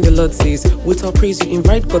father in the Lord says, with our praise you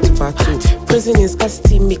invite God to battle. Praising in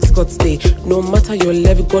scarcity makes God stay. No matter your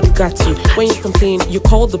level, God got you. When you complain, you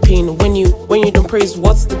call the pain. When you don't praise,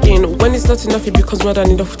 what's the gain? When it's not enough, it becomes more than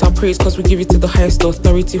enough with our praise, cause we give it to the highest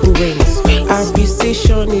authority who reigns.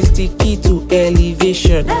 Appreciation is the key to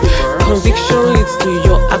elevation. Conviction leads to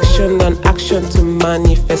your action, and action to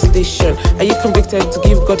manifestation. Are you convicted to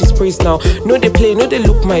give God his praise now? No, they play, no, they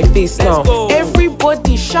look my face now.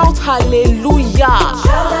 Everybody shout hallelujah. Oh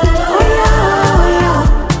yeah,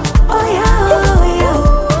 oh yeah, oh yeah.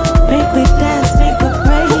 Make we dance, make we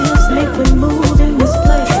praise, make we move in this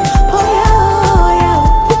place. Oh yeah,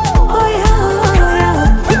 oh yeah, oh yeah.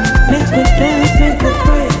 Make we dance, make we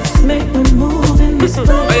praise, make we move in this place.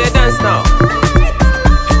 Oh yeah, dance now.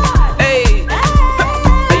 Hey,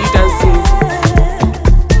 are you dancing?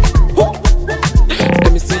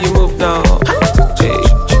 Let me see you move now. Hey.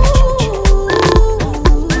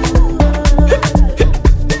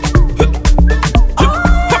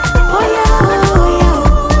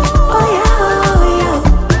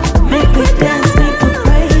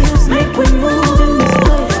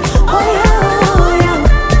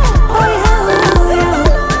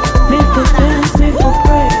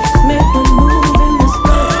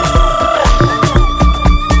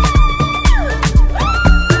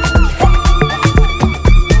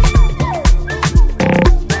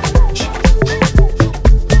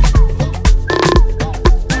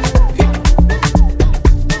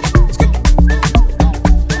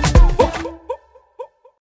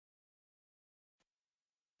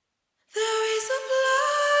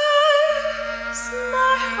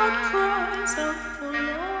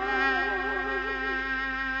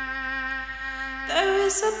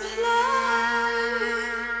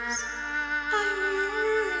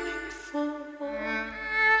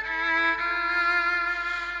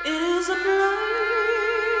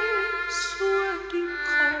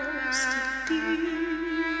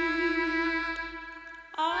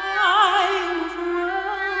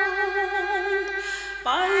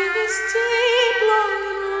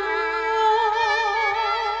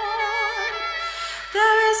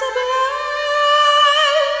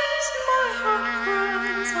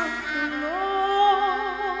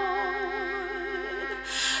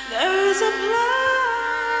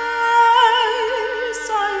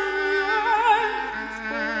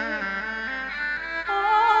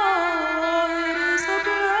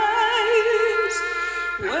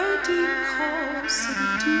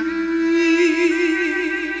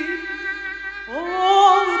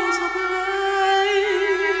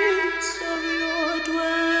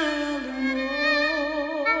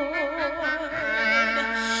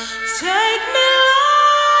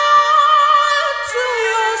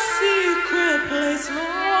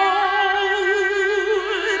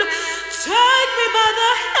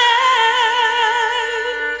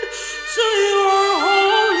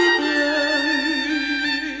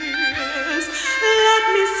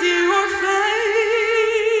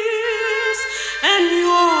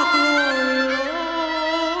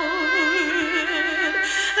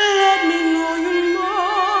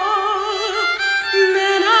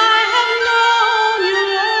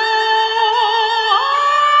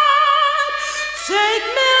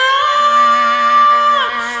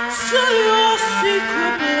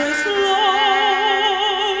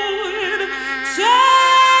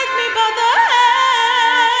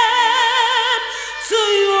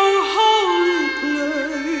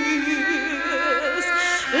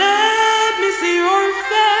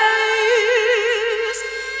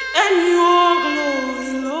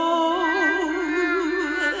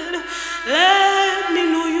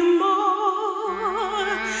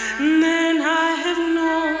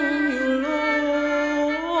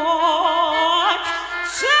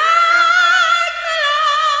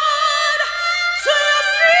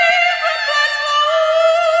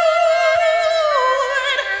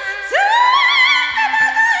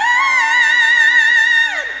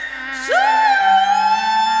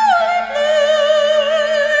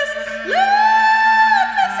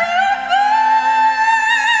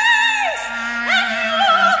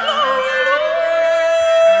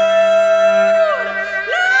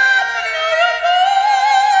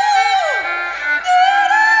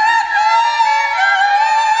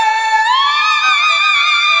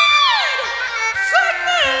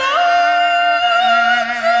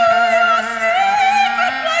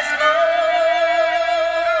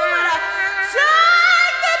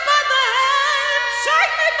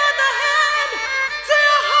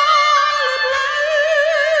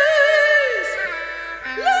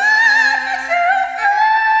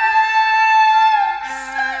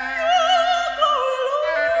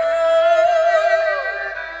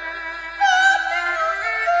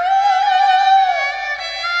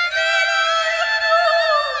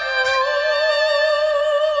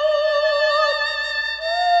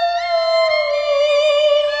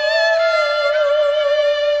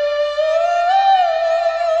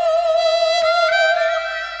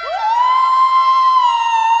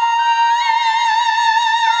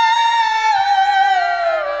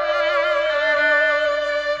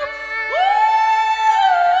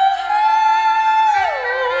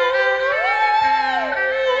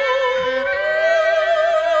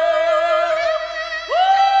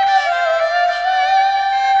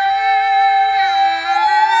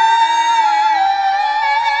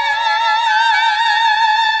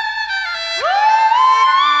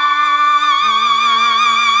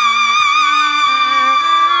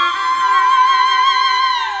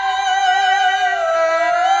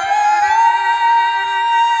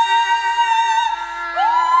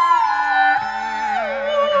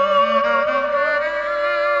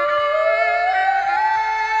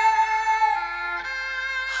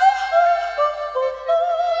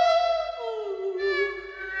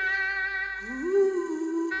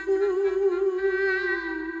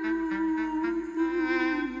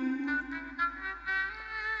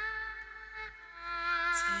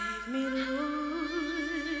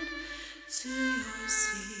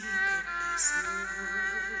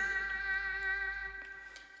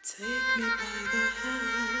 me by the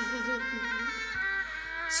hand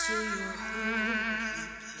to your holy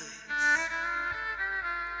place.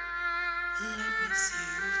 Let me see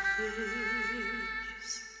your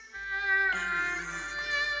face and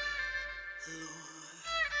your glory, Lord.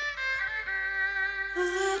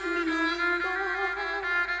 Let me know you more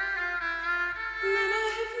than I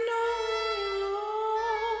have known you, Lord.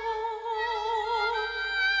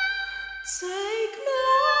 Take me,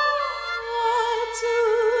 Lord, to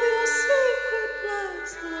your secret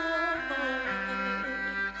place, Lord.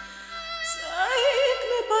 Take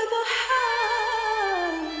me by the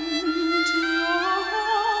hand to your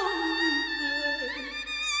holy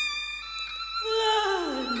place.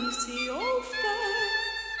 Let me see your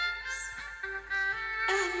face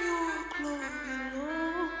and your glory,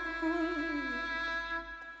 Lord.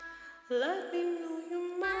 Let me know you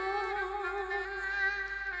more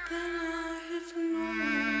than I have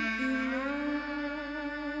known you,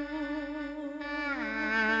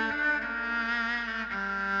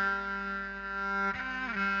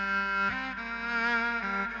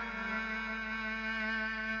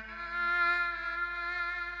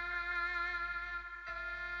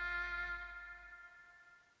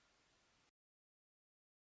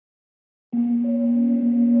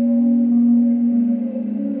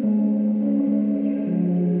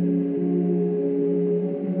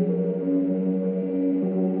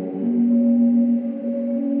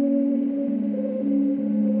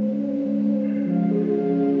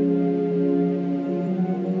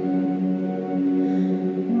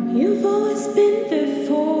 You've always been there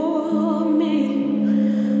for me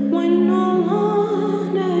when no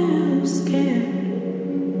one else can.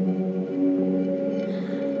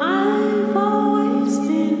 I've always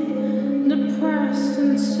been depressed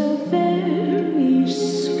and so very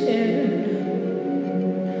scared.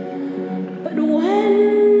 But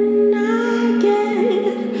when I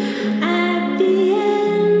get at the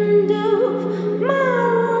end of my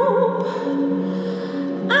rope,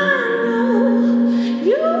 I know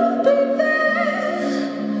you'll be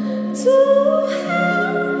there to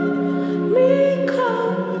help me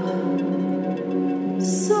cope.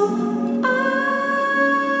 So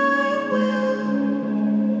I will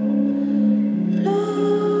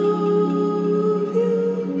love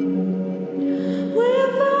you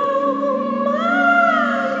with all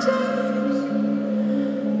my days.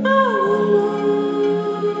 I will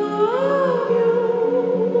love you.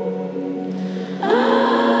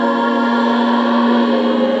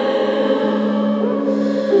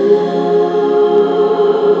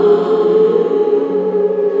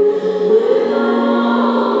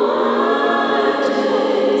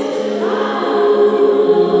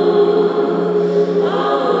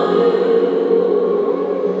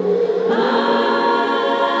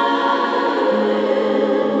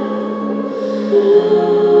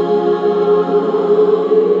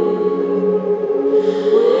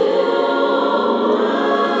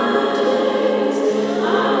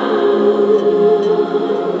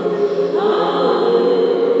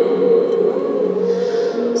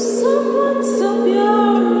 Someone so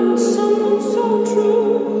pure and someone so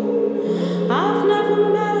true. I've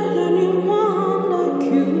never met anyone like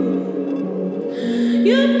you.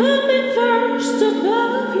 You put me first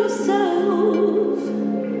above yourself.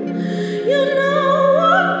 You know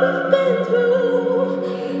what we've been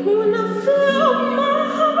through. When I feel my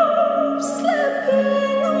heart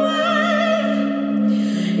slipping away,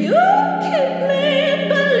 you keep me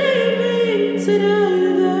believing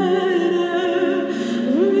today that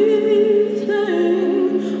everything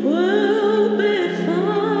will be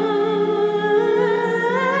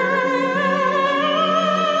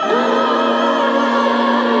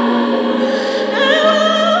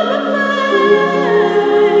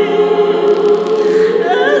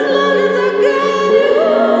as long as I got you.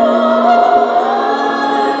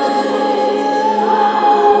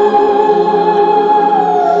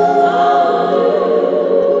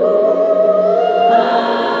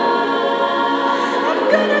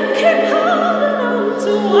 I'm gonna keep holding on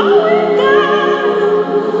to what we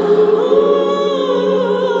got.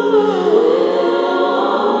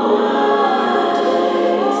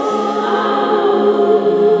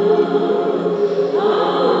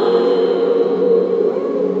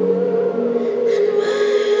 And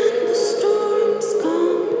when the storms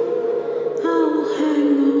come, I'll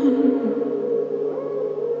hang on.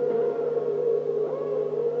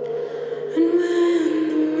 And when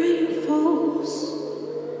the rain falls,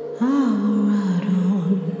 I'll ride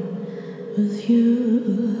on with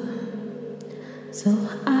you. So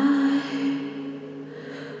I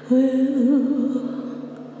will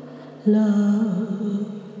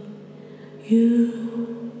love you.